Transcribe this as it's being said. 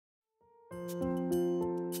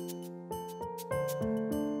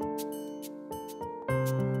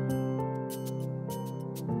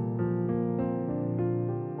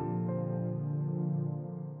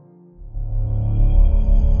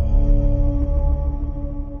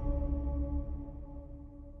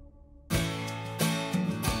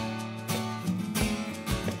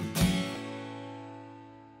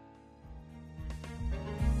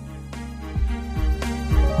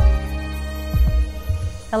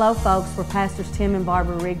Hello folks, we're Pastors Tim and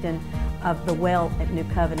Barbara Rigdon of The Well at New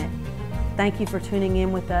Covenant. Thank you for tuning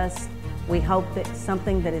in with us. We hope that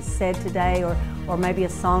something that is said today or maybe a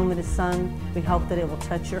song that is sung, we hope that it will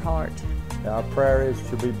touch your heart. Our prayer is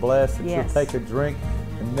to be blessed, that Yes. you'll take a drink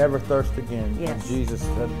and never thirst again. Yes. Jesus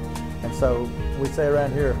said. And so we say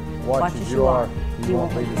around here, watch as you are, you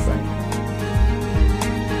won't be the same.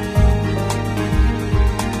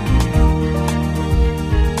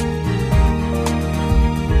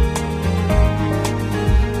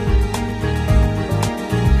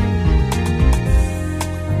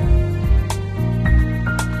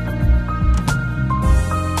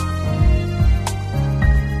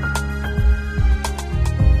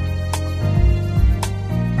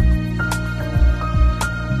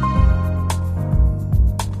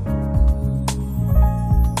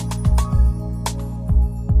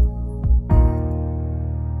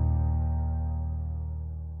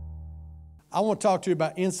 I want to talk to you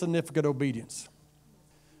about insignificant obedience.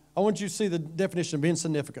 I want you to see the definition of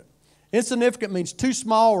insignificant. Insignificant means too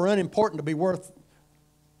small or unimportant to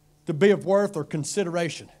be of worth or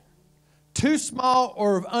consideration. Too small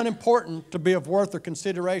or unimportant to be of worth or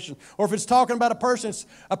consideration. Or if it's talking about a person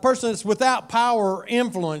that's without power or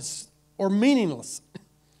influence or meaningless.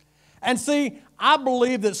 And see, I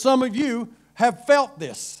believe that some of you have felt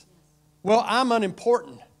this. Well, I'm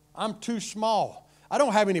unimportant. I'm too small. I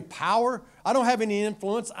don't have any power. I don't have any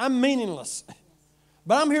influence. I'm meaningless.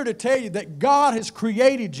 But I'm here to tell you that God has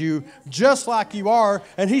created you just like you are,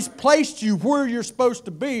 and He's placed you where you're supposed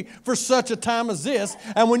to be for such a time as this.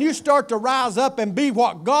 And when you start to rise up and be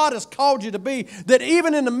what God has called you to be, that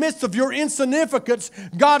even in the midst of your insignificance,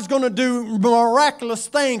 God's going to do miraculous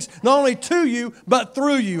things, not only to you, but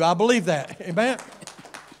through you. I believe that. Amen?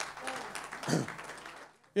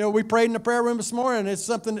 You know, we prayed in the prayer room this morning, and it's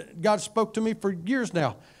something that God spoke to me for years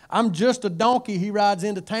now. I'm just a donkey He rides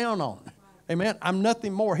into town on. Amen. I'm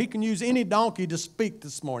nothing more. He can use any donkey to speak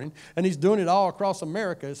this morning, and He's doing it all across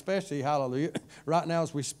America, especially, hallelujah, right now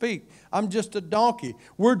as we speak. I'm just a donkey.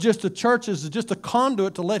 We're just a church, is just a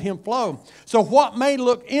conduit to let Him flow. So what may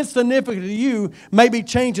look insignificant to you may be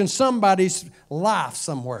changing somebody's life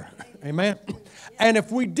somewhere. Amen. And if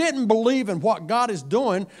we didn't believe in what God is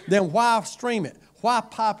doing, then why stream it? Why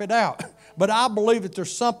pop it out? But I believe that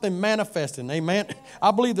there's something manifesting. Amen.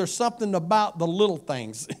 I believe there's something about the little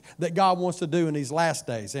things that God wants to do in these last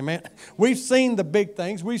days. Amen. We've seen the big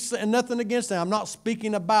things. We've seen nothing against them. I'm not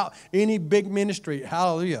speaking about any big ministry.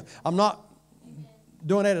 Hallelujah. I'm not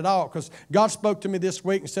doing that at all, because God spoke to me this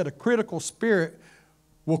week and said a critical spirit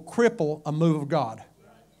will cripple a move of God.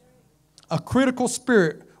 A critical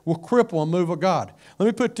spirit will cripple a move of God. Let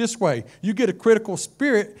me put it this way. You get a critical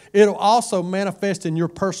spirit, it'll also manifest in your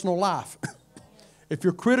personal life. If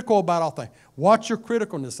you're critical about all things, watch your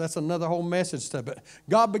criticalness. That's another whole message to it. But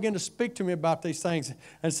God began to speak to me about these things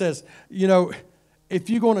and says, you know, if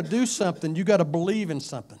you're going to do something, you got to believe in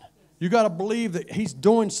something. You got to believe that He's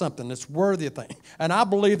doing something that's worthy of things. And I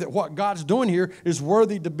believe that what God's doing here is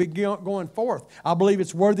worthy to be going forth. I believe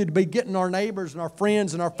it's worthy to be getting our neighbors and our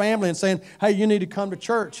friends and our family and saying, hey, you need to come to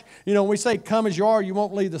church. You know, when we say come as you are, you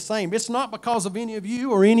won't leave the same. It's not because of any of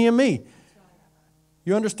you or any of me.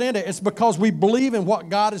 You understand it? It's because we believe in what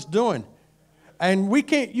God is doing. And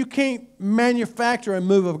you can't manufacture a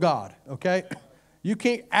move of God, okay? You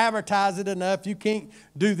can't advertise it enough. You can't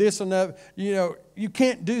do this enough. You know, you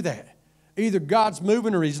can't do that. Either God's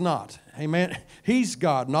moving or He's not. Amen. He's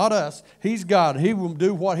God, not us. He's God. He will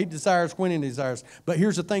do what He desires when He desires. But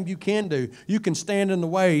here's the thing you can do. You can stand in the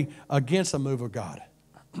way against a move of God.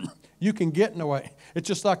 You can get in the way. It's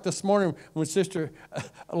just like this morning when Sister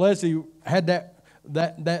Leslie had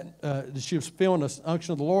she was feeling the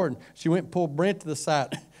unction of the Lord, and she went and pulled Brent to the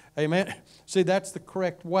side. Amen. See, that's the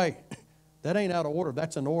correct way. That ain't out of order.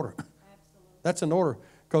 That's an order. Absolutely. That's an order.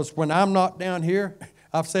 Because when I'm not down here,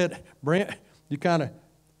 I've said, Brent, you kind of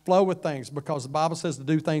flow with things, because the Bible says to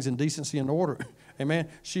do things in decency and order. Amen.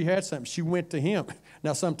 She had something. She went to him.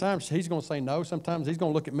 Now, sometimes he's going to say no. Sometimes he's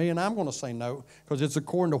going to look at me and I'm going to say no, because it's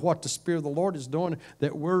according to what the Spirit of the Lord is doing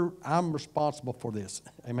that I'm responsible for this.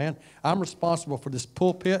 Amen. I'm responsible for this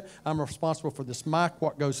pulpit. I'm responsible for this mic,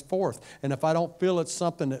 what goes forth. And if I don't feel it's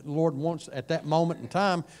something that the Lord wants at that moment in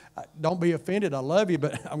time, don't be offended. I love you,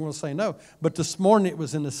 but I'm going to say no. But this morning it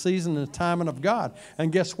was in the season and the timing of God.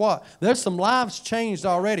 And guess what? There's some lives changed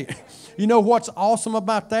already. You know what's awesome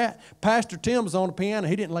about that? Pastor Tim was on the piano.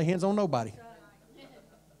 He didn't lay hands on nobody.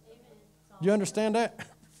 Do you understand that?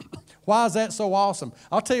 Why is that so awesome?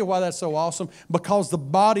 I'll tell you why that's so awesome. Because the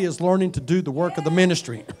body is learning to do the work of the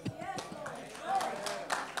ministry.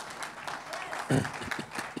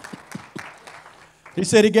 He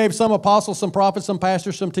said he gave some apostles, some prophets, some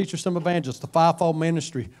pastors, some teachers, some evangelists, the fivefold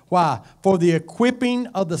ministry. Why? For the equipping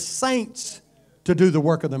of the saints to do the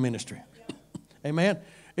work of the ministry. Amen?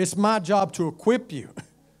 It's my job to equip you.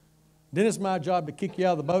 Then it's my job to kick you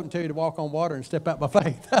out of the boat and tell you to walk on water and step out by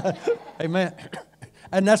faith. Amen.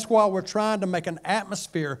 And that's why we're trying to make an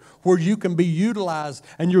atmosphere where you can be utilized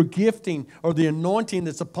and your gifting or the anointing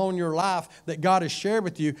that's upon your life that God has shared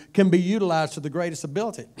with you can be utilized to the greatest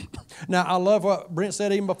ability. Now, I love what Brent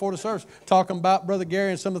said even before the service, talking about Brother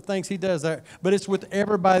Gary and some of the things he does there. But it's with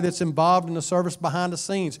everybody that's involved in the service behind the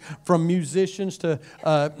scenes, from musicians to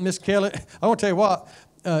Miss Kelly. I want to tell you what.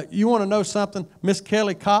 You want to know something? Miss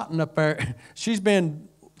Kelly Cotton up there, she's been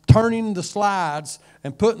turning the slides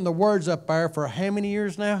and putting the words up there for how many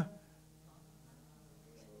years now?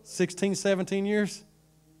 16, 17 years?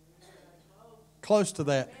 Close to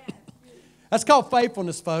that. That's called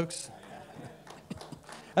faithfulness, folks.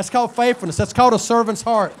 That's called faithfulness. That's called a servant's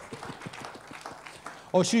heart.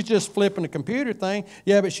 Oh, she's just flipping the computer thing.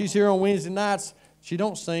 Yeah, but she's here on Wednesday nights. She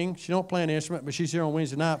don't sing. She don't play an instrument, but she's here on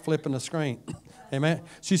Wednesday night flipping the screen. Amen.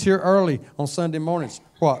 She's here early on Sunday mornings.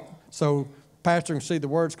 What? So pastor can see the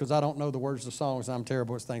words, because I don't know the words of the songs. I'm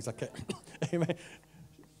terrible at things like that. Amen.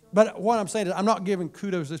 But what I'm saying is, I'm not giving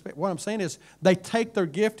kudos to this. What I'm saying is, they take their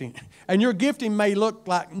gifting. And your gifting may look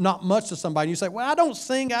like not much to somebody. You say, well, I don't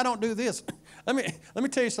sing. I don't do this. Let me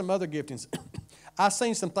tell you some other giftings. I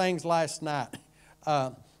seen some things last night.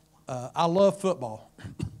 I love football.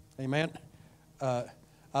 Amen.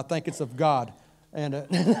 I think it's of God. And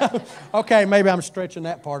okay, maybe I'm stretching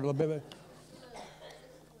that part a little bit.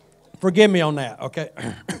 But forgive me on that, okay?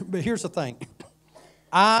 But here's the thing.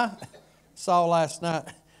 I saw last night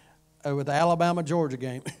with the Alabama-Georgia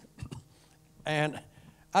game, and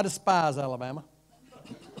I despise Alabama.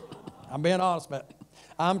 I'm being honest about it.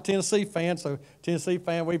 I'm a Tennessee fan, so Tennessee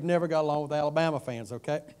fan, we've never got along with Alabama fans,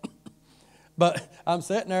 okay? But I'm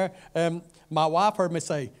sitting there, and my wife heard me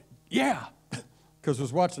say, yeah, because I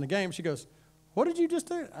was watching the game. She goes, what did you just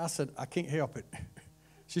do? I said, I can't help it.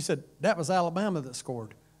 She said, that was Alabama that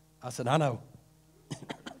scored. I said, I know.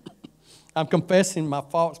 I'm confessing my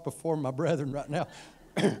faults before my brethren right now.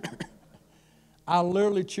 I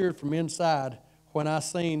literally cheered from inside when I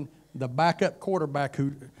seen the backup quarterback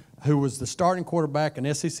who was the starting quarterback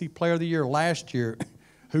and SEC Player of the Year last year,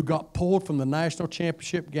 who got pulled from the national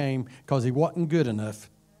championship game because he wasn't good enough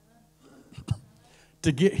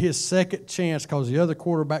to get his second chance because the other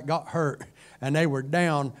quarterback got hurt. And they were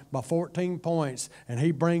down by 14 points, and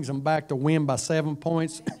he brings them back to win by 7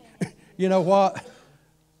 points. You know what?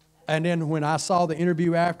 And then when I saw the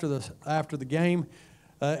interview after the game,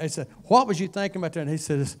 they said, what was you thinking about that? And he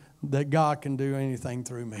said, that God can do anything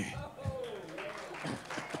through me.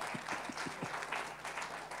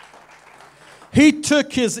 He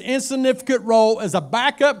took his insignificant role as a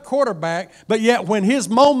backup quarterback, but yet when his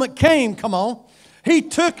moment came, come on, he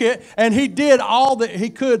took it and he did all that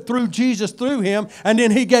he could through Jesus, through him, and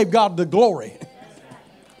then he gave God the glory.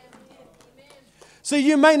 See,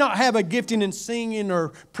 you may not have a gifting in singing or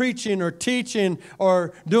preaching or teaching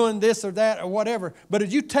or doing this or that or whatever, but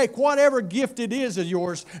if you take whatever gift it is of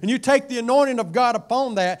yours and you take the anointing of God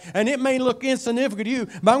upon that, and it may look insignificant to you,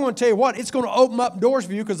 but I'm going to tell you what, it's going to open up doors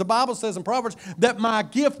for you, because the Bible says in Proverbs that my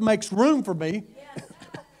gift makes room for me.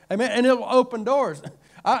 Amen. And it'll open doors.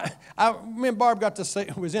 Me and Barb got to see,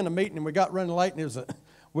 was in a meeting and we got running late, and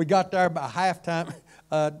we got there by halftime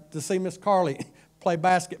to see Miss Carly play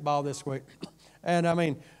basketball this week. And I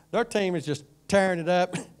mean, their team is just tearing it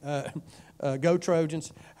up. Go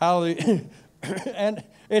Trojans. Hallelujah. And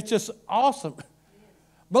it's just awesome.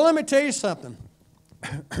 But let me tell you something.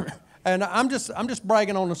 And I'm just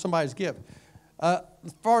bragging on somebody's gift. As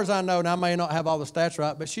far as I know, and I may not have all the stats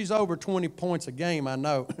right, but she's over 20 points a game, I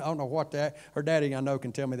know. I don't know what that, her daddy, I know,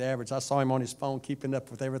 can tell me the average. I saw him on his phone keeping up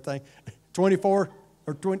with everything. 24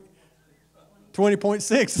 or 20,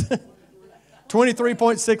 20.6.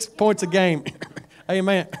 23.6 points a game.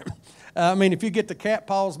 Amen. I mean, if you get the Cat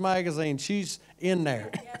Paws magazine, she's in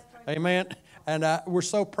there. Amen. And we're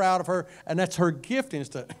so proud of her, and that's her gift and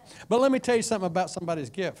stuff. But let me tell you something about somebody's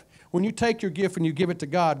gift. When you take your gift and you give it to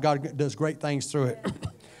God, God does great things through it.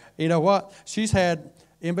 You know what? She's had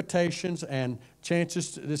invitations and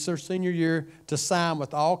chances, this is her senior year, to sign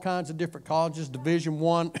with all kinds of different colleges, Division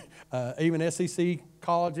I, even SEC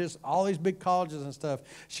colleges, all these big colleges and stuff.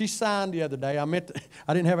 She signed the other day. I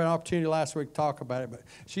didn't have an opportunity last week to talk about it, but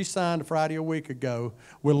she signed Friday a week ago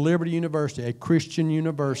with Liberty University, a Christian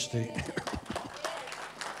university,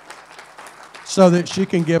 so that she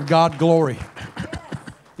can give God glory.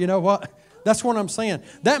 You know what? That's what I'm saying.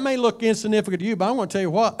 That may look insignificant to you, but I'm going to tell you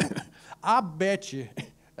what. I bet you,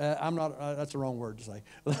 that's the wrong word to say.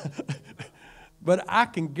 But I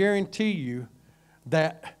can guarantee you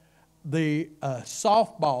that the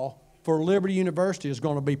softball for Liberty University is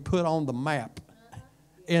going to be put on the map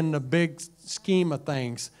in the big scheme of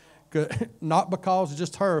things. Not because it's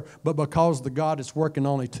just her, but because the God is working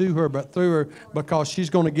only to her, but through her, because she's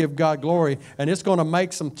going to give God glory, and it's going to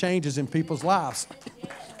make some changes in people's lives.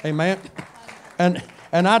 Amen. And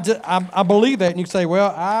I believe that, and you say,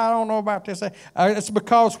 well, I don't know about this. It's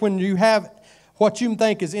because when you have what you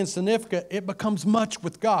think is insignificant, it becomes much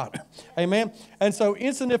with God. Amen. And so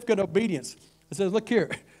insignificant obedience. It says, look here.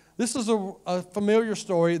 This is a familiar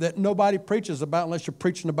story that nobody preaches about unless you're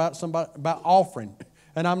preaching about offering.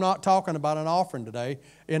 And I'm not talking about an offering today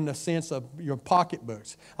in the sense of your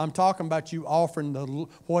pocketbooks. I'm talking about you offering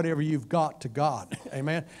whatever you've got to God.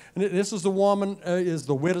 Amen. And this is the woman, is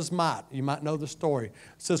the widow's mite. You might know the story. It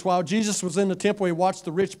says, while Jesus was in the temple, he watched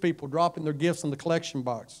the rich people dropping their gifts in the collection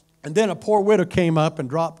box. And then a poor widow came up and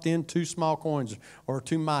dropped in 2 small coins or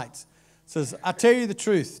 2 mites. It says, I tell you the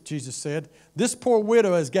truth, Jesus said, this poor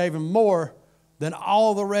widow has given more than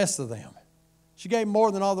all the rest of them. She gave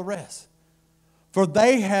more than all the rest. For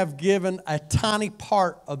they have given a tiny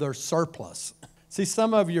part of their surplus. See,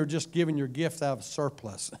 some of you are just giving your gifts out of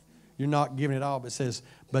surplus. You're not giving it all. But it says,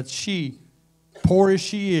 but she, poor as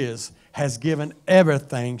she is, has given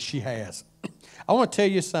everything she has. I want to tell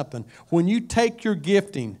you something. When you take your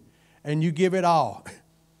gifting and you give it all,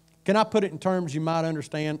 can I put it in terms you might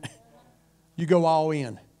understand? You go all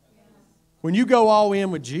in. When you go all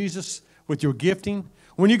in with Jesus, with your gifting,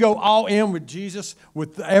 when you go all in with Jesus,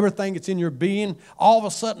 with everything that's in your being, all of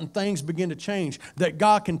a sudden things begin to change. That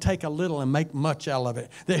God can take a little and make much out of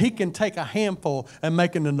it. That He can take a handful and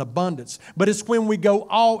make it an abundance. But it's when we go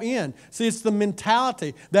all in. See, it's the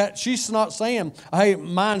mentality that she's not saying, hey,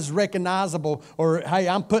 mine's recognizable, or hey,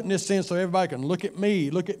 I'm putting this in so everybody can look at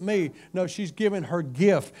me, look at me. No, she's giving her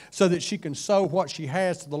gift so that she can sow what she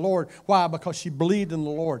has to the Lord. Why? Because she believed in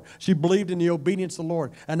the Lord. She believed in the obedience of the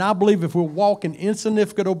Lord. And I believe if we walk in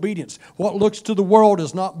insignificant obedience, what looks to the world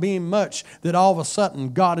as not being much, that all of a sudden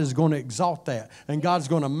God is going to exalt that, and God's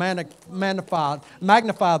going to magnify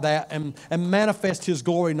that and manifest His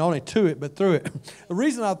glory not only to it but through it. The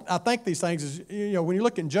reason I think these things is, when you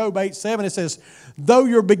look in Job 8:7, it says, though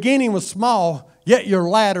your beginning was small, yet your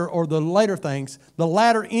latter, or the later things, the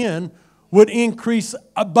latter end would increase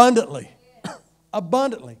abundantly.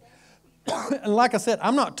 Abundantly. And like I said,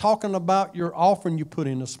 I'm not talking about your offering you put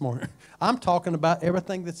in this morning. I'm talking about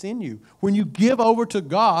everything that's in you. When you give over to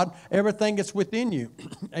God, everything that's within you.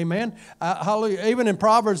 Amen. Hallelujah. Even in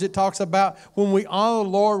Proverbs, it talks about when we honor the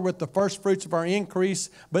Lord with the first fruits of our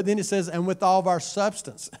increase, but then it says, and with all of our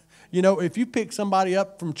substance. If you pick somebody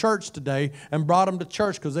up from church today and brought them to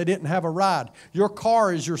church because they didn't have a ride, your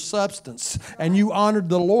car is your substance, and you honored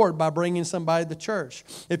the Lord by bringing somebody to church.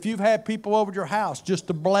 If you've had people over to your house just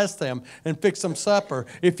to bless them and fix them supper,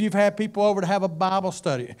 if you've had people over to have a Bible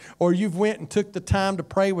study, or you've went and took the time to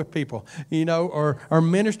pray with people, or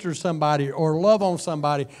minister to somebody, or love on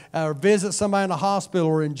somebody, or visit somebody in the hospital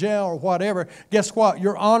or in jail or whatever, guess what?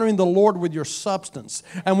 You're honoring the Lord with your substance.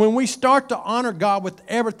 And when we start to honor God with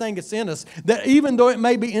everything that's in us, that even though it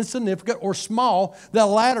may be insignificant or small, the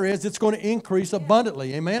latter is it's going to increase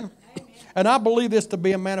abundantly. Amen? And I believe this to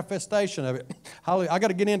be a manifestation of it. Hallelujah. I got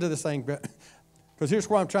to get into this thing because here's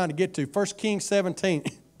where I'm trying to get to. 1 Kings 17.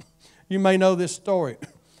 You may know this story.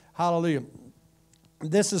 Hallelujah.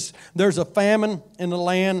 There's a famine in the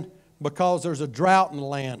land because there's a drought in the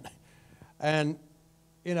land. And,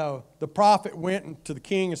 the prophet went to the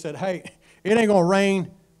king and said, hey, it ain't going to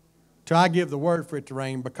rain till I give the word for it to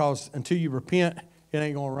rain, because until you repent, it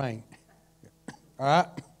ain't going to rain. All right?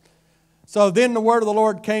 So then the word of the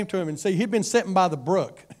Lord came to him, and see, he'd been sitting by the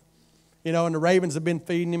brook, and the ravens had been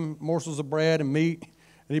feeding him morsels of bread and meat,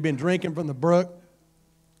 and he'd been drinking from the brook.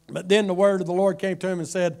 But then the word of the Lord came to him and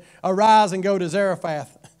said, arise and go to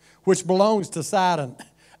Zarephath, which belongs to Sidon,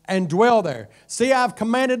 and dwell there. See, I've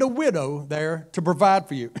commanded a widow there to provide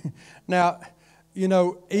for you. Now, you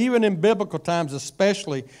know, even in biblical times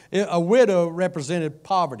especially, a widow represented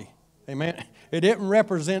poverty. Amen. It didn't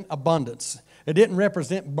represent abundance. It didn't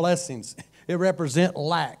represent blessings. It represents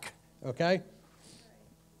lack. Okay?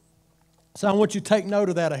 So I want you to take note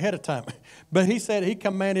of that ahead of time. But he said he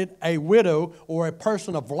commanded a widow or a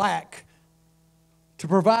person of lack to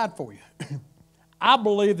provide for you. I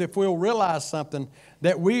believe that if we'll realize something,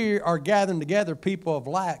 that we are gathering together people of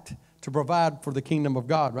lack to provide for the kingdom of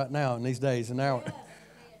God right now in these days and hours.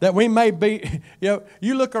 That we may be, you know,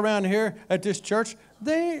 you look around here at this church,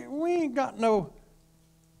 we ain't got no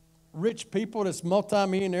rich people that's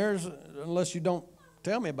multimillionaires unless you don't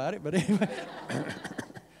tell me about it. But anyway,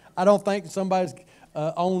 I don't think somebody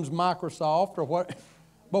owns Microsoft or what.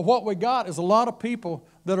 But what we got is a lot of people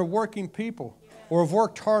that are working people or have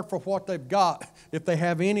worked hard for what they've got, if they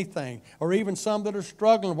have anything, or even some that are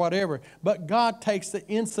struggling, whatever. But God takes the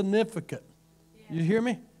insignificant. You hear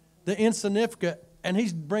me? The insignificant, and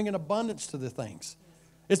He's bringing abundance to the things.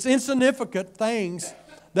 It's insignificant things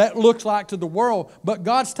that looks like to the world, but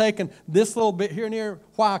God's taken this little bit here and there.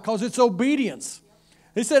 Why? Because it's obedience.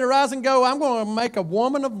 He said, arise and go. I'm going to make a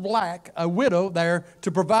woman of black, a widow there,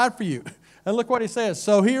 to provide for you. And look what he says.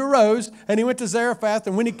 So he arose and he went to Zarephath.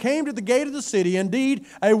 And when he came to the gate of the city, indeed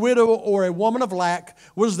a widow or a woman of lack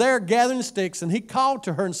was there gathering sticks. And he called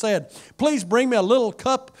to her and said, please bring me a little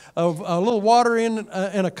water in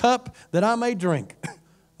a cup that I may drink.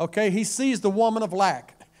 Okay, he sees the woman of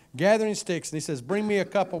lack gathering sticks. And he says, bring me a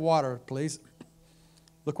cup of water, please.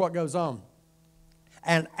 Look what goes on.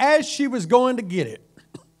 And as she was going to get it,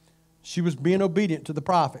 she was being obedient to the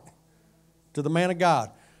prophet, to the man of God.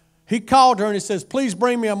 He called her and he says, please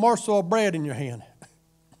bring me a morsel of bread in your hand.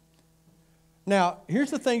 Now,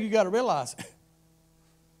 here's the thing you got to realize.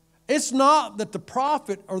 It's not that the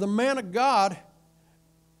prophet or the man of God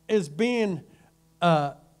is being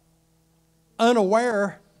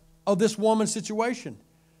unaware of this woman's situation.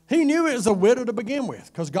 He knew it was a widow to begin with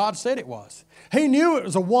because God said it was. He knew it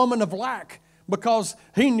was a woman of lack because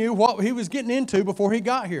he knew what he was getting into before he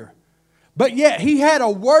got here. But yet he had a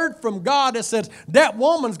word from God that says that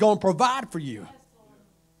woman's going to provide for you.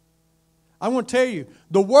 I'm going to tell you,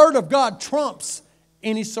 the word of God trumps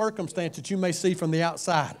any circumstance that you may see from the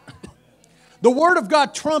outside. The word of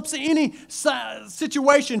God trumps any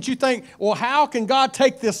situation that you think, well, how can God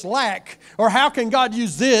take this lack? Or how can God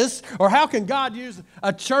use this? Or how can God use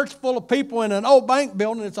a church full of people in an old bank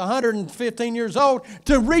building that's 115 years old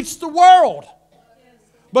to reach the world?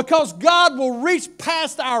 Because God will reach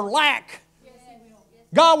past our lack.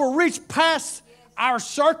 God will reach past our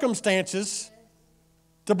circumstances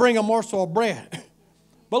to bring a morsel of bread.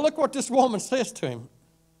 But look what this woman says to him.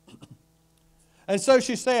 And so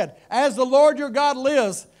she said, as the Lord your God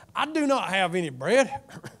lives, I do not have any bread.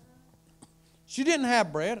 She didn't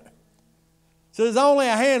have bread. So there's only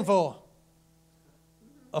a handful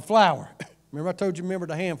of flour. Remember I told you, remember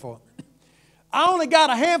the handful. I only got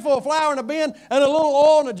a handful of flour in a bin and a little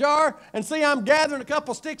oil in a jar. And see, I'm gathering a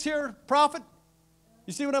couple sticks here, prophet.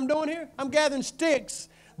 You see what I'm doing here? I'm gathering sticks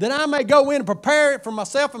that I may go in and prepare it for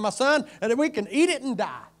myself and my son and that we can eat it and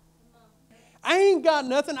die. I ain't got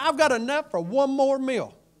nothing. I've got enough for one more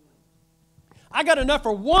meal. I got enough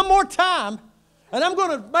for one more time, and I'm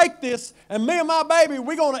going to make this, and me and my baby,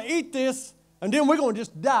 we're going to eat this, and then we're going to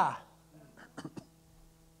just die.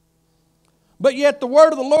 But yet the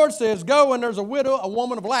word of the Lord says, go, and there's a widow, a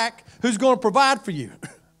woman of lack, who's going to provide for you.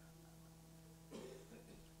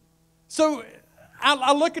 So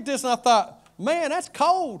I look at this and I thought, man, that's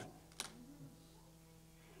cold.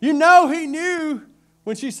 You know, he knew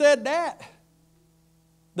when she said that,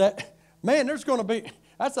 man, there's going to be,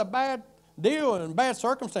 that's a bad deal and bad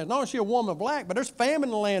circumstance. Not only is she a woman of lack, but there's famine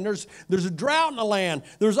in the land. There's a drought in the land.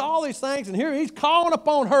 There's all these things. And here he's calling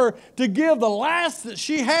upon her to give the last that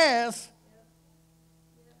she has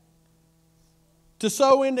to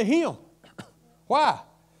sow into him. Why?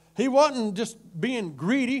 He wasn't just being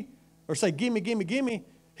greedy or say, gimme, gimme, gimme.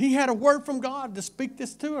 He had a word from God to speak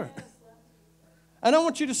this to her. And I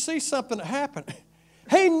want you to see something that happened.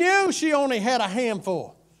 He knew she only had a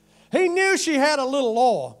handful. He knew she had a little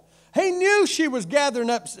oil. He knew she was gathering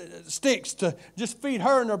up sticks to just feed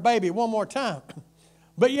her and her baby one more time.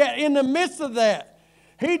 But yet in the midst of that,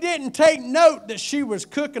 he didn't take note that she was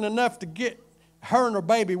cooking enough to get her and her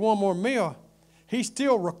baby one more meal. He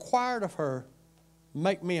still required of her,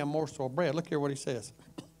 make me a morsel of bread. Look here what he says.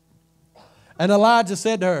 And Elijah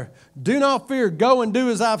said to her, do not fear, go and do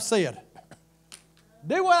as I've said.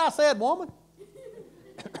 Do what I said, woman.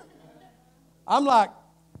 I'm like,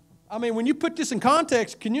 I mean, when you put this in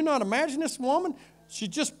context, can you not imagine this woman? She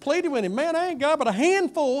just pleaded with him, man, I ain't got but a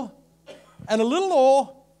handful and a little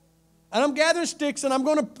oil, and I'm gathering sticks, and I'm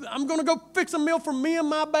gonna go fix a meal for me and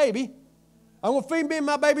my baby. I'm going to feed me and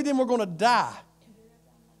my baby, then we're going to die.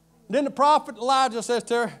 Then the prophet Elijah says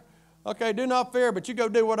to her, okay, do not fear, but you go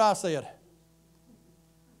do what I said.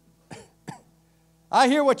 I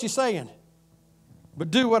hear what you're saying,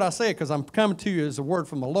 but do what I said, because I'm coming to you as a word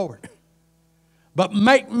from the Lord. But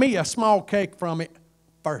make me a small cake from it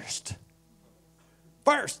first.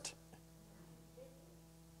 First.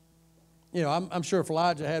 You know, I'm sure if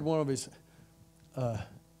Elijah had one of his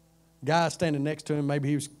guys standing next to him, maybe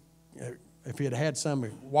he was... if he had had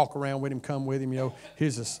somebody walk around with him, come with him, you know,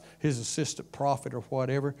 his assistant prophet or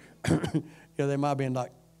whatever, you know, they might have been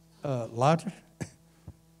like, Elijah, did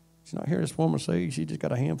you not hear this woman say she just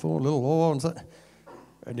got a handful of little oil and something?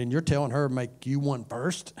 And then you're telling her make you one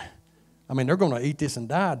first? I mean, they're going to eat this and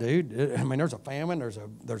die, dude. I mean, there's a famine,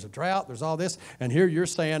 there's a drought, there's all this. And here you're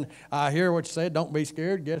saying, I hear what you said, don't be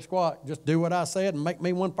scared. Guess what? Just do what I said and make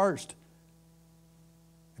me one first.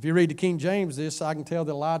 If you read the King James this, I can tell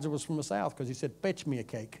that Elijah was from the south because he said, fetch me a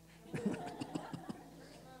cake.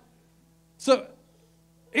 So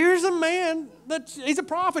here's a man he's a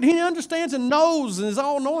prophet. He understands and knows and is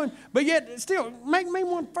all-knowing, but yet still, make me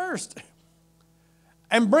one first.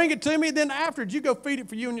 And bring it to me, then afterwards you go feed it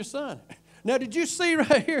for you and your son. Now, did you see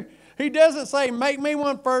right here? He doesn't say, make me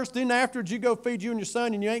one first, then afterwards you go feed you and your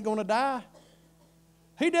son and you ain't going to die.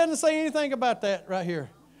 He doesn't say anything about that right here.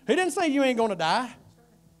 He didn't say you ain't going to die.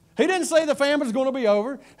 He didn't say the famine's going to be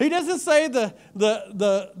over. He doesn't say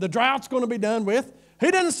the drought's going to be done with.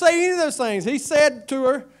 He doesn't say any of those things. He said to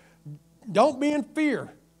her, don't be in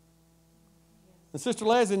fear. And Sister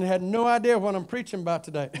Leslie had no idea what I'm preaching about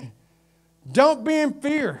today. Don't be in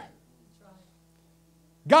fear.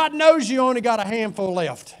 God knows you only got a handful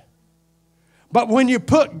left. But when you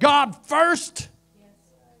put God first,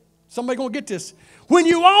 somebody going to get this. When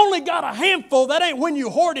you only got a handful, that ain't when you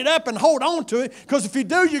hoard it up and hold on to it, because if you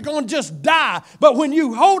do, you're going to just die. But when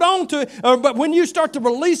you hold on to it, but when you start to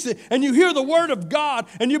release it and you hear the word of God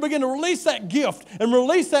and you begin to release that gift and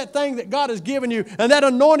release that thing that God has given you and that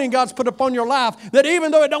anointing God's put upon your life, that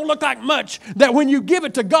even though it don't look like much, that when you give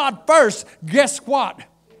it to God first, guess what?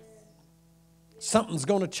 Something's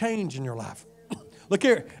going to change in your life. Look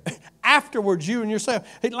here. Afterwards, you and yourself,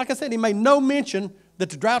 like I said, he made no mention that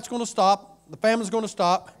the drought's going to stop, the famine's going to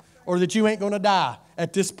stop, or that you ain't going to die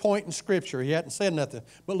at this point in Scripture. He hadn't said nothing.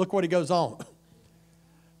 But look what he goes on.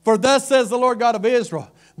 For thus says the Lord God of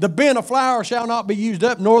Israel, the bin of flour shall not be used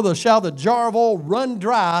up, nor shall the jar of oil run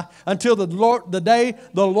dry until the day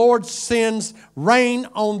the Lord sends rain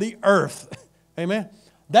on the earth. Amen.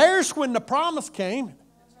 There's when the promise came.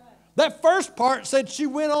 That first part said she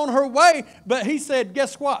went on her way, but he said,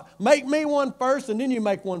 guess what? Make me one first, and then you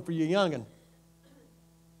make one for your young'un.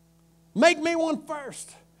 Make me one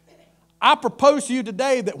first. I propose to you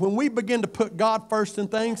today that when we begin to put God first in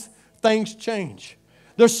things, things change.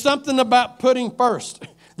 There's something about putting first.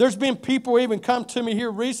 There's been people who even come to me here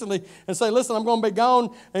recently and say, listen, I'm going to be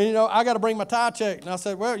gone, and I got to bring my tithe check. And I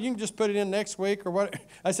said, well, you can just put it in next week or what.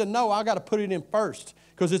 I said, no, I got to put it in first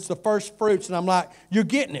because it's the first fruits. And I'm like, you're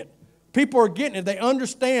getting it. People are getting it. They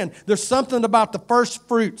understand there's something about the first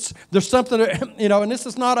fruits. There's something, and this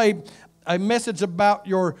is not a message about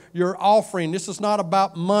your offering. This is not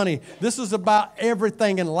about money. This is about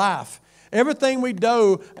everything in life. Everything we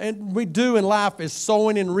do in life is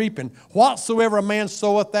sowing and reaping. Whatsoever a man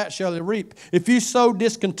soweth, that shall he reap. If you sow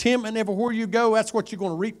discontentment everywhere you go, that's what you're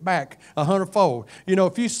going to reap back 100-fold.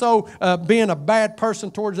 If you sow being a bad person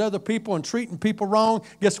towards other people and treating people wrong,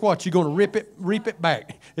 guess what? You're going to reap it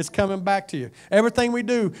back. It's coming back to you. Everything we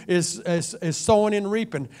do is sowing and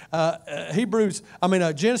reaping.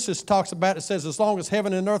 Genesis talks about it, says as long as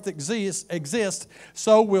heaven and earth exist,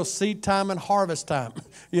 so will seed time and harvest time.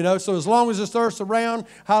 So as long as this earth's around,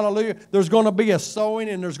 hallelujah, there's going to be a sowing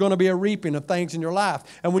and there's going to be a reaping of things in your life.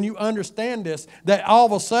 And when you understand this, that all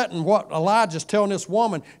of a sudden what Elijah's telling this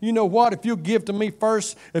woman, you know what, if you'll give to me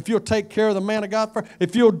first, if you'll take care of the man of God first,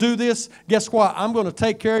 if you'll do this, guess what? I'm going to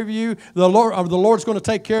take care of you. The Lord's going to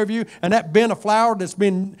take care of you. And that bin of flour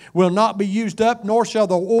will not be used up, nor shall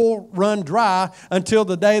the oil run dry until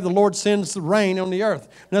the day the Lord sends the rain on the earth.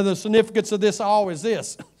 Now the significance of this all is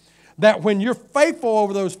this. That when you're faithful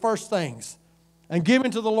over those first things and giving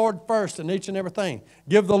to the Lord first in each and everything,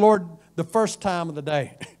 give the Lord the first time of the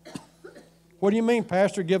day. What do you mean,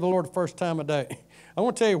 Pastor, give the Lord the first time of the day? I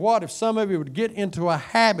want to tell you what, if some of you would get into a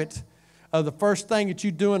habit of the first thing that you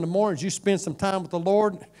do in the morning is you spend some time with the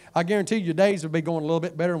Lord, I guarantee your days will be going a little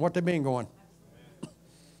bit better than what they've been going.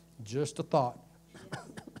 Just a thought.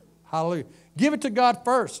 Hallelujah. Give it to God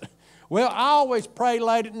first. Well, I always pray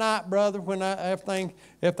late at night, brother, when everything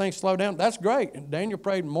slow down. That's great. Daniel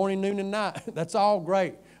prayed morning, noon, and night. That's all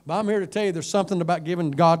great. But I'm here to tell you there's something about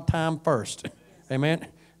giving God time first. Amen.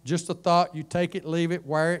 Just a thought. You take it, leave it,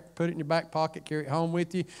 wear it, put it in your back pocket, carry it home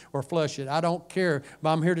with you, or flush it. I don't care. But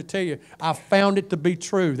I'm here to tell you, I found it to be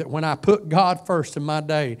true that when I put God first in my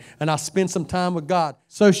day and I spend some time with God.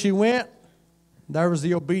 So she went. There was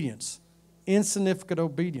the obedience. Insignificant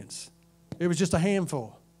obedience. It was just a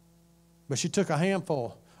handful. But she took a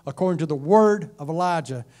handful according to the word of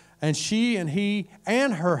Elijah. And she and he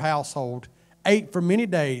and her household ate for many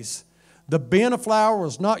days. The bin of flour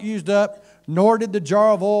was not used up, nor did the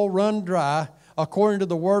jar of oil run dry, according to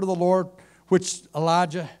the word of the Lord, which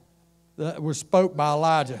was spoke by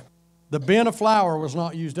Elijah. The bin of flour was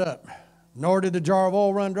not used up, nor did the jar of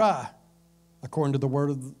oil run dry, according to the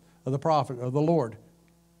word of the prophet of the Lord.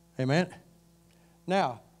 Amen.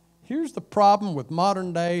 Now, here's the problem with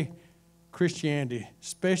modern day Christianity,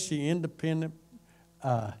 especially independent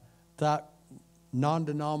type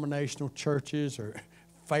non-denominational churches or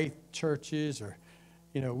faith churches, or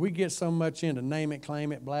we get so much into name it,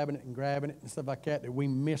 claim it, blabbing it, and grabbing it and stuff like that we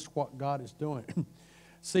miss what God is doing.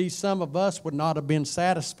 See, some of us would not have been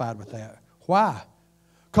satisfied with that. Why?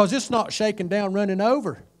 Because it's not shaking down, running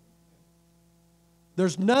over.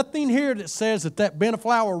 There's nothing here that says that bin of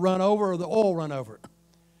flour run over or the oil run over.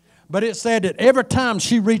 But it said that every time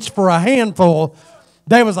she reached for a handful,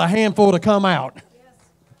 there was a handful to come out.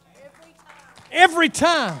 Every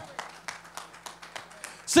time.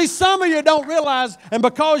 See, some of you don't realize, and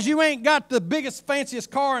because you ain't got the biggest,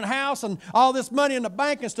 fanciest car and house and all this money in the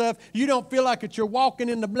bank and stuff, you don't feel like that you're walking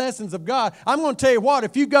in the blessings of God. I'm going to tell you what,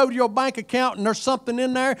 if you go to your bank account and there's something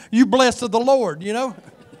in there, you blessed of the Lord,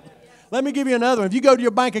 Let me give you another one. If you go to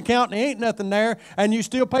your bank account and there ain't nothing there and you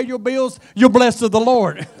still pay your bills, you're blessed of the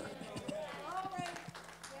Lord.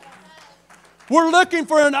 We're looking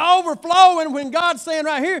for an overflowing when God's saying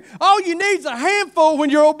right here, all you need is a handful when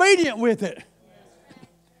you're obedient with it.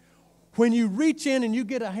 When you reach in and you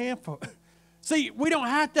get a handful. See, we don't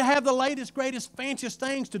have to have the latest, greatest, fanciest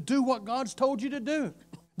things to do what God's told you to do.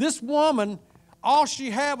 This woman, all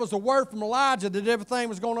she had was a word from Elijah that everything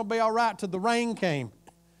was going to be all right till the rain came.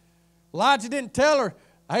 Elijah didn't tell her,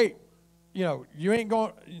 hey, there ain't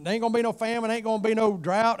going to be no famine, ain't going to be no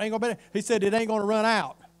drought, he said it ain't going to run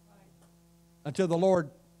out until the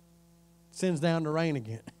Lord sends down the rain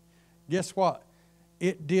again. Guess what?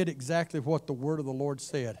 It did exactly what the word of the Lord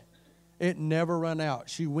said. It never run out.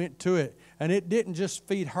 She went to it. And it didn't just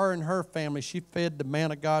feed her and her family. She fed the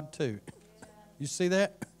man of God too. You see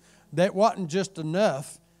that? That wasn't just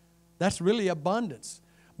enough. That's really abundance.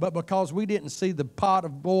 But because we didn't see the pot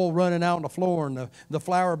of oil running out on the floor and the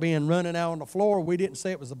flour being running out on the floor, we didn't say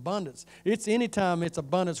it was abundance. It's anytime it's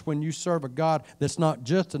abundance when you serve a God that's not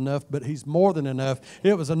just enough, but He's more than enough.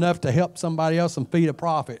 It was enough to help somebody else and feed a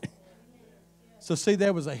prophet. So see,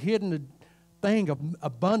 there was a hidden thing of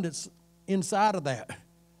abundance inside of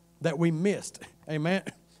that we missed. Amen.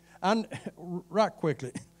 Right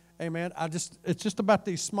quickly. Amen. It's just about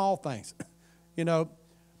these small things.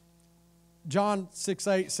 John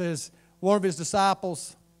 6:8 says, one of his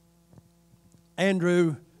disciples,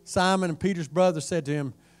 Andrew, Simon and Peter's brother, said to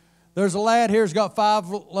him, there's a lad here who's got 5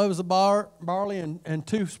 loaves of barley and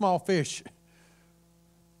 2 small fish.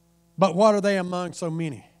 But what are they among so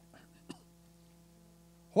many?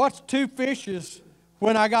 What's 2 fishes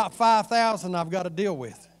when I got 5,000 I've got to deal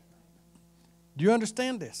with? Do you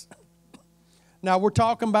understand this? Now, we're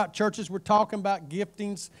talking about churches. We're talking about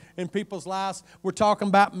giftings in people's lives. We're talking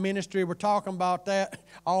about ministry. We're talking about that,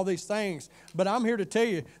 all these things. But I'm here to tell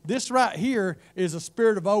you, this right here is a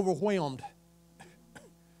spirit of overwhelmed.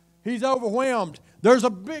 He's overwhelmed. There's a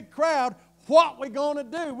big crowd. What we going to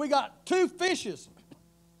do? We got 2 fishes.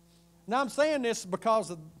 Now, I'm saying this because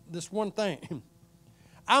of this one thing.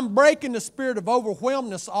 I'm breaking the spirit of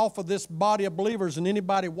overwhelmness off of this body of believers and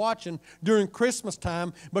anybody watching during Christmas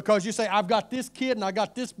time, because you say, I've got this kid and I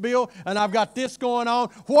got this bill and I've got this going on.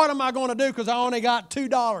 What am I going to do because I only got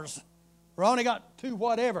 $2 or I only got 2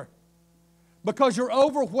 whatever? Because you're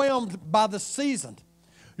overwhelmed by the season.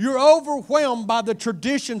 You're overwhelmed by the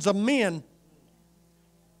traditions of men.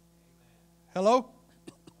 Hello?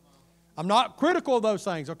 I'm not critical of those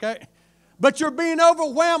things, okay? But you're being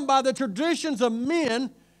overwhelmed by the traditions of men,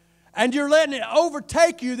 and you're letting it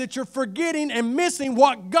overtake you that you're forgetting and missing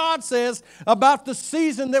what God says about the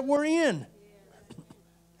season that we're in.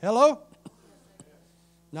 Hello?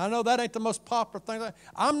 Now, I know that ain't the most popular thing.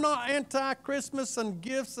 I'm not anti-Christmas and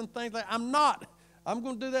gifts and things like that. I'm not. I'm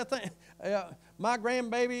going to do that thing. My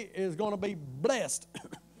grandbaby is going to be blessed.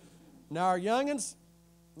 Now, our youngins,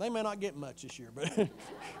 they may not get much this year, but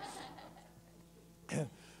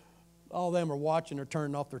All of them are watching or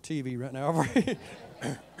turning off their TV right now.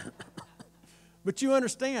 But you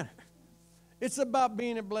understand, it's about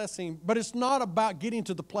being a blessing, but it's not about getting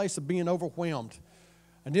to the place of being overwhelmed.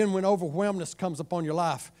 And then when overwhelmness comes upon your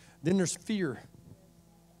life, then there's fear.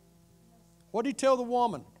 What did he tell the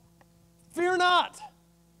woman? Fear not.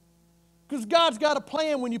 Because God's got a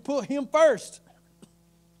plan when you put him first.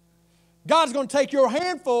 God's going to take your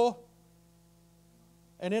handful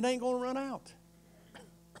and it ain't going to run out.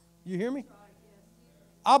 You hear me?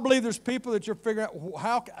 I believe there's people that you're figuring out,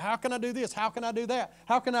 how can I do this? How can I do that?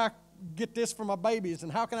 How can I get this for my babies?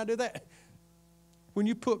 And how can I do that? When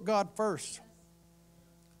you put God first,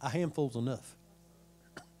 a handful's enough.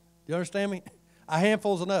 Do you understand me? A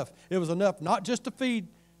handful's enough. It was enough not just to feed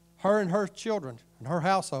her and her children and her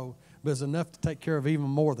household, but it's enough to take care of even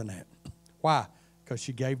more than that. Why? Because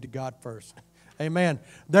she gave to God first. Amen.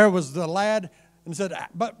 There was the lad and said,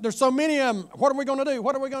 but there's so many of them. What are we going to do?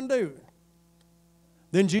 What are we going to do?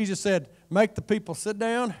 Then Jesus said, make the people sit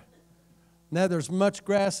down. Now there's much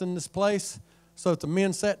grass in this place. So the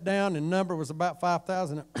men sat down, and number was about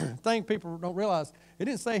 5,000. The thing people don't realize, it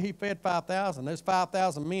didn't say he fed 5,000. There's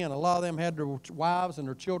 5,000 men. A lot of them had their wives and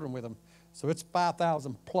their children with them. So it's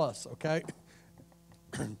 5,000 plus, okay?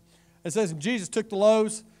 It says, Jesus took the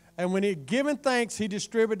loaves, and when he had given thanks, he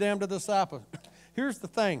distributed them to the disciples. Here's the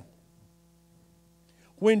thing.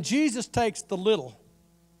 When Jesus takes the little,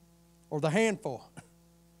 or the handful,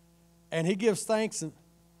 and he gives thanks, in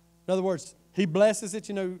other words, he blesses it.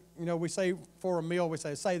 You know, we say for a meal, we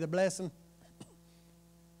say the blessing.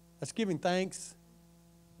 That's giving thanks.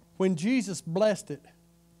 When Jesus blessed it,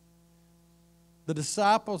 the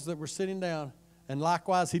disciples that were sitting down, and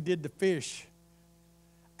likewise he did the fish,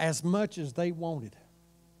 as much as they wanted.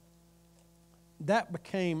 That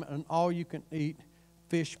became an all-you-can-eat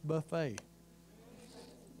fish buffet.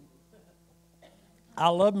 I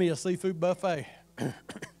love me a seafood buffet.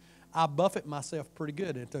 I buffet myself pretty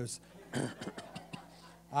good at those.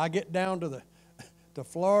 I get down to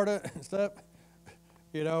Florida and stuff,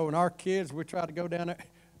 you know, and our kids, we try to go down there.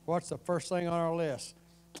 What's the first thing on our list?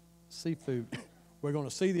 Seafood. We're going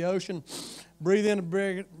to see the ocean, breathe in a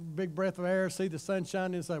big breath of air, see the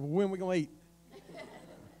sunshine, and say, well, when are we going to eat?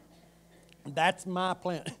 That's my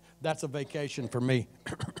plan. That's a vacation for me.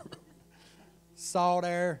 Salt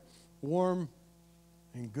air, warm,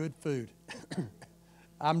 and good food.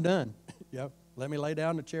 I'm done. Yep. Let me lay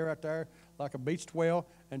down in the chair out there like a beached whale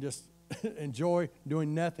and just enjoy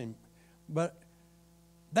doing nothing. But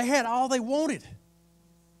they had all they wanted.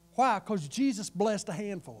 Why? Because Jesus blessed a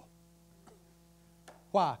handful.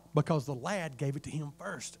 Why? Because the lad gave it to him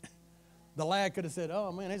first. The lad could have said,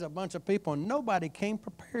 oh, man, there's a bunch of people, and nobody came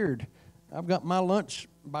prepared. I've got my lunch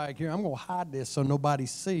bag here. I'm going to hide this so nobody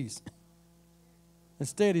sees.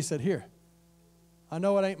 Instead, he said, here, I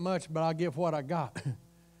know it ain't much, but I'll give what I got.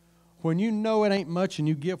 When you know it ain't much and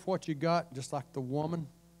you give what you got, just like the woman,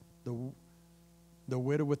 the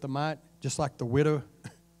widow with the mite, just like the widow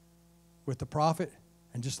with the prophet,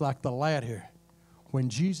 and just like the lad here, when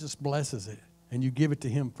Jesus blesses it and you give it to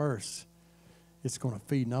him first, it's going to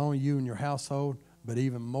feed not only you and your household, but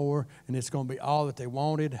even more, and it's going to be all that they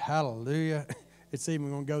wanted. Hallelujah. It's even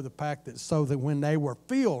going to go to the fact that so that when they were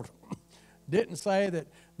filled, didn't say that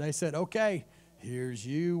they said, okay, here's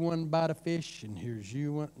you one bite of fish, and here's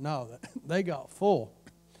you one. No, they got full.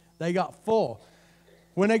 They got full.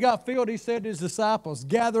 When they got filled, he said to his disciples,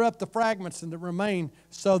 gather up the fragments that remain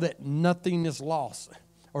so that nothing is lost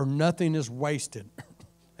or nothing is wasted.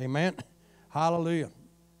 Amen. Hallelujah.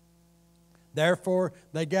 Therefore,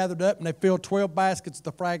 they gathered up and they filled 12 baskets of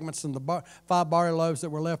the fragments and the 5 barley loaves that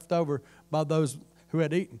were left over by those who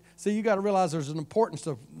had eaten. See, you got to realize there's an importance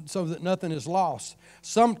of so that nothing is lost.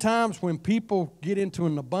 Sometimes when people get into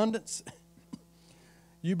an abundance,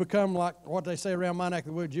 you become like what they say around my neck of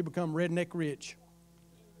the woods, you become redneck rich.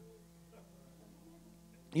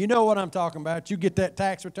 You know what I'm talking about. You get that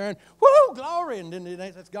tax return, woohoo, glory, and then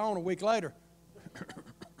it's gone a week later.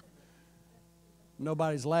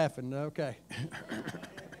 Nobody's laughing. Okay.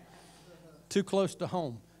 Too close to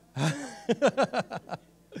home.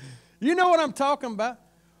 You know what I'm talking about.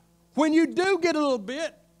 When you do get a little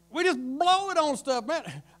bit, we just blow it on stuff. Man,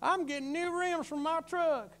 I'm getting new rims from my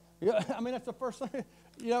truck. Yeah, I mean, that's the first thing.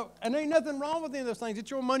 You know, and there ain't nothing wrong with any of those things.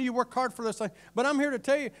 It's your money. You work hard for those things. But I'm here to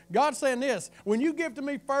tell you, God's saying this. When you give to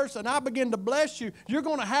me first and I begin to bless you, you're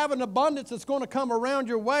going to have an abundance that's going to come around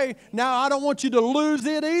your way. Now, I don't want you to lose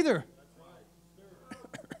it either.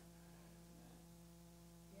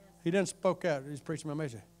 He done spoke out. He's preaching my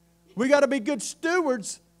message. We got to be good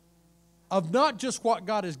stewards of not just what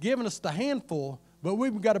God has given us, the handful, but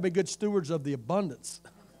we've got to be good stewards of the abundance.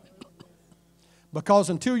 Because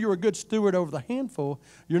until you're a good steward over the handful,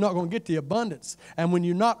 you're not going to get the abundance. And when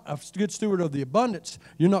you're not a good steward of the abundance,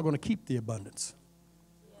 you're not going to keep the abundance.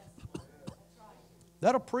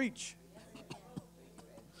 That'll preach.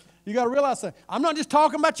 You got to realize that. I'm not just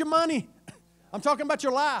talking about your money. I'm talking about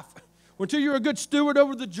your life. Until you're a good steward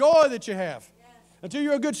over the joy that you have. Until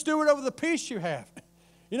you're a good steward over the peace you have.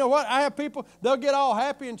 You know what? I have people, they'll get all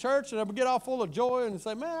happy in church and they'll get all full of joy and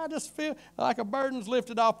say, man, I just feel like a burden's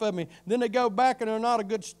lifted off of me. Then they go back and they're not a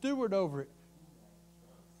good steward over it.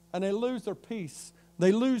 And they lose their peace.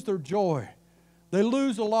 They lose their joy. They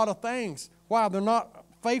lose a lot of things. Why? They're not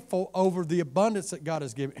faithful over the abundance that God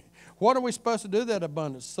has given. What are we supposed to do with that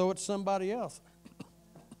abundance? Sow it to somebody else.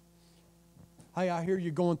 Hey, I hear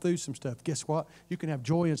you going through some stuff. Guess what? You can have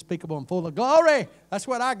joy unspeakable and full of glory. That's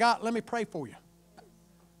what I got. Let me pray for you.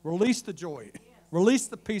 Release the joy. Release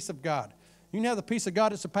the peace of God. You can have the peace of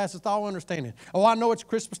God that surpasses all understanding. Oh, I know it's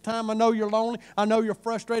Christmas time. I know you're lonely. I know you're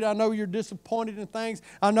frustrated. I know you're disappointed in things.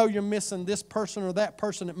 I know you're missing this person or that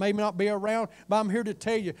person that may not be around. But I'm here to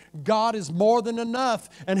tell you, God is more than enough.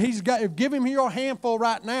 And He's got, give Him your handful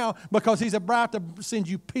right now because He's about to send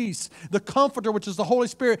you peace. The Comforter, which is the Holy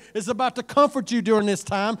Spirit, is about to comfort you during this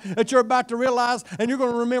time that you're about to realize, and you're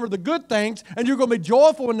going to remember the good things, and you're going to be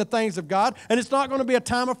joyful in the things of God. And it's not going to be a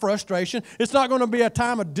time of frustration. It's not going to be a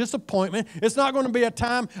time of disappointment. It's not going to be a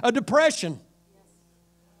time of depression.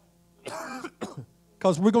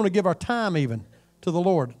 Because we're going to give our time even to the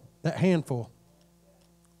Lord, that handful.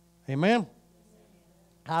 Amen?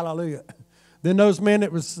 Hallelujah. Then those men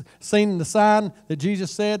that was seen the sign that Jesus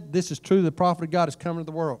said, this is true, the prophet of God is coming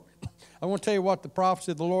to the world. I want to tell you what the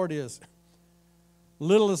prophecy of the Lord is.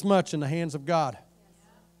 Little is much in the hands of God.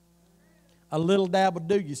 A little dab will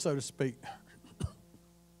do you, so to speak.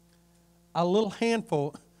 A little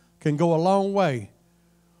handful can go a long way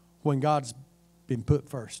when God's been put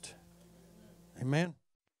first. Amen.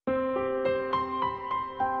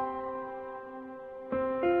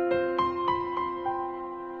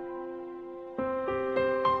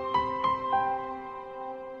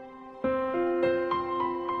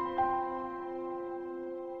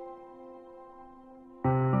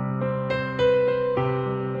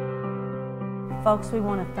 Folks, we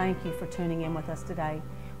want to thank you for tuning in with us today.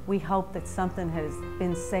 We hope that something has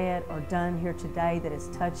been said or done here today that has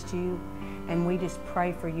touched you, and we just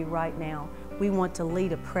pray for you right now. We want to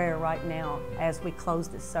lead a prayer right now as we close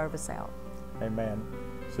this service out. Amen.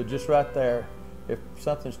 So just right there, if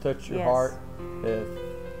something's touched your heart, if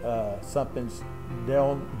something's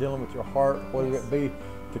dealing with your heart, whether it be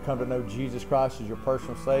to come to know Jesus Christ as your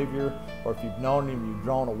personal Savior, or if you've known Him, you've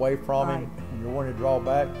drawn away from Him, and you're wanting to draw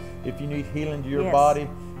back, if you need healing to your body,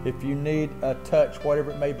 if you need a touch, whatever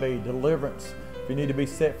it may be, deliverance, if you need to be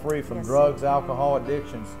set free from drugs, alcohol,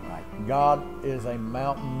 addictions, God is a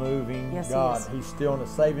mountain-moving God. He's still in the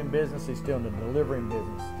saving business. He's still in the delivering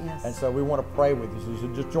business. And so we want to pray with you. So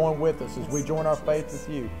just join with us as we join our faith with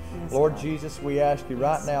you. Lord Jesus, we ask you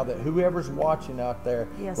right now that whoever's watching out there,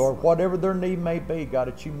 Lord, whatever their need may be, God,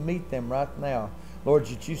 that you meet them right now. Lord,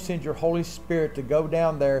 that you send your Holy Spirit to go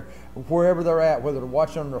down there wherever they're at, whether they're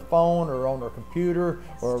watching on their phone or on their computer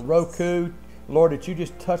or a Roku. Lord, that you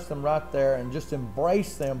just touch them right there and just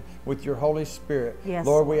embrace them with your Holy Spirit.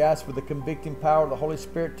 Lord, we ask for the convicting power of the Holy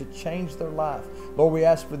Spirit to change their life. Lord, we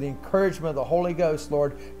ask for the encouragement of the Holy Ghost,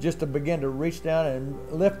 Lord, just to begin to reach down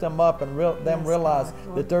and lift them up and realize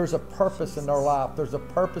that there's a purpose in their life. There's a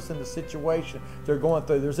purpose in the situation they're going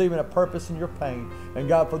through. There's even a purpose in your pain. And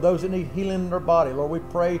God, for those that need healing in their body, Lord, we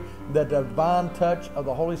pray that the divine touch of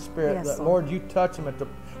the Holy Spirit, that, Lord, you touch them at the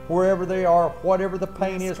wherever they are, whatever the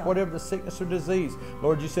pain is, whatever the sickness or disease.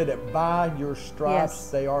 Lord, you said that by your stripes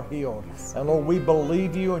they are healed. And Lord, we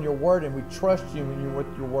believe you and your word, and we trust you with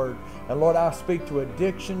your word. And Lord, I speak to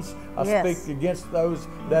addictions. I speak against those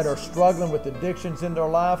that are struggling with addictions in their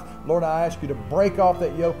life. Lord, I ask you to break off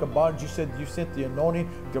that yoke of bondage. You said you sent the anointing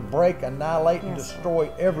to break, annihilate, and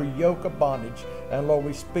destroy every yoke of bondage. And Lord,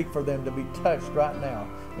 we speak for them to be touched right now.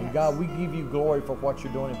 And God, we give you glory for what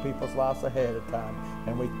you're doing in people's lives ahead of time.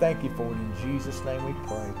 And we thank you for it. In Jesus' name we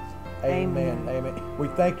pray. Amen. Amen. We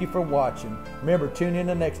thank you for watching. Remember, tune in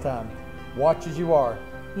the next time. Watch as you are.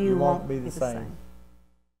 You won't be the same.